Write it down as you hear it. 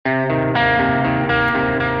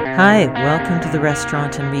Hi, welcome to the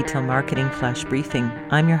Restaurant and Retail Marketing Flash Briefing.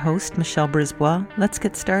 I'm your host, Michelle Brisbois. Let's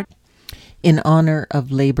get started. In honor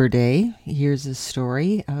of Labor Day, here's a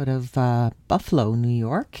story out of Buffalo, New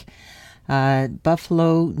York.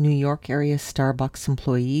 Buffalo, New York area Starbucks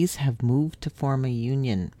employees have moved to form a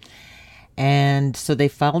union. And so they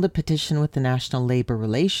filed a petition with the National Labor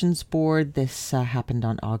Relations Board. This happened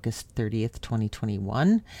on August 30th,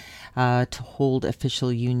 2021, to hold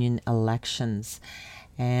official union elections.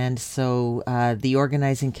 And so the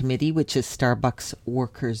organizing committee, which is Starbucks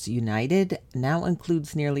Workers United, now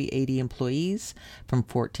includes nearly 80 employees from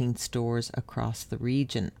 14 stores across the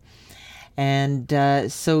region. And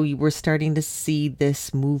so we're starting to see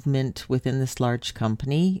this movement within this large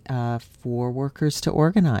company for workers to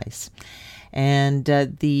organize. And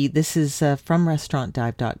this is from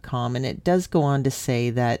restaurantdive.com, and it does go on to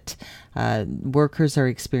say that workers are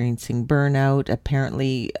experiencing burnout.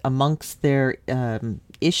 Apparently, amongst their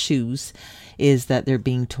issues is that they're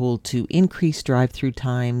being told to increase drive-through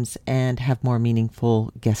times and have more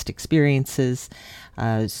meaningful guest experiences.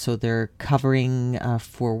 So they're covering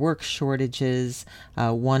for work shortages.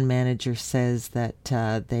 One manager says that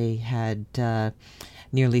they had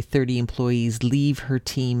nearly 30 employees leave her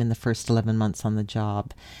team in the first 11 months on the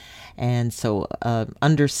job. And so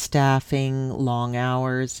understaffing, long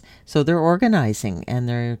hours. So they're organizing and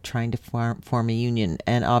they're trying to form a union.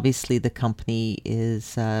 And obviously the company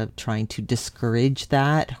is trying to discourage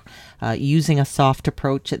that, using a soft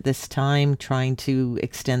approach at this time, trying to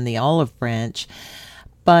extend the olive branch.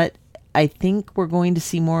 But I think we're going to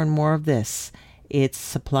see more and more of this. It's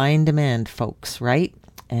supply and demand, folks, right?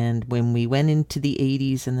 And when we went into the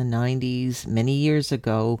 80s and the 90s, many years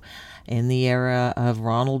ago, in the era of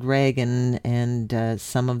Ronald Reagan and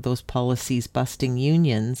some of those policies busting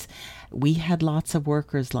unions, we had lots of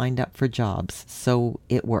workers lined up for jobs. So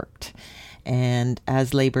it worked. And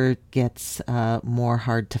as labor gets more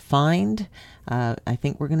hard to find, I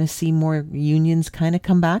think we're going to see more unions kind of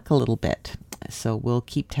come back a little bit. So we'll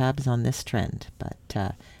keep tabs on this trend.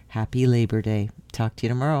 But happy Labor Day. Talk to you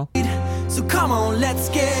tomorrow. So come on, let's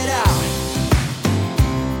get out.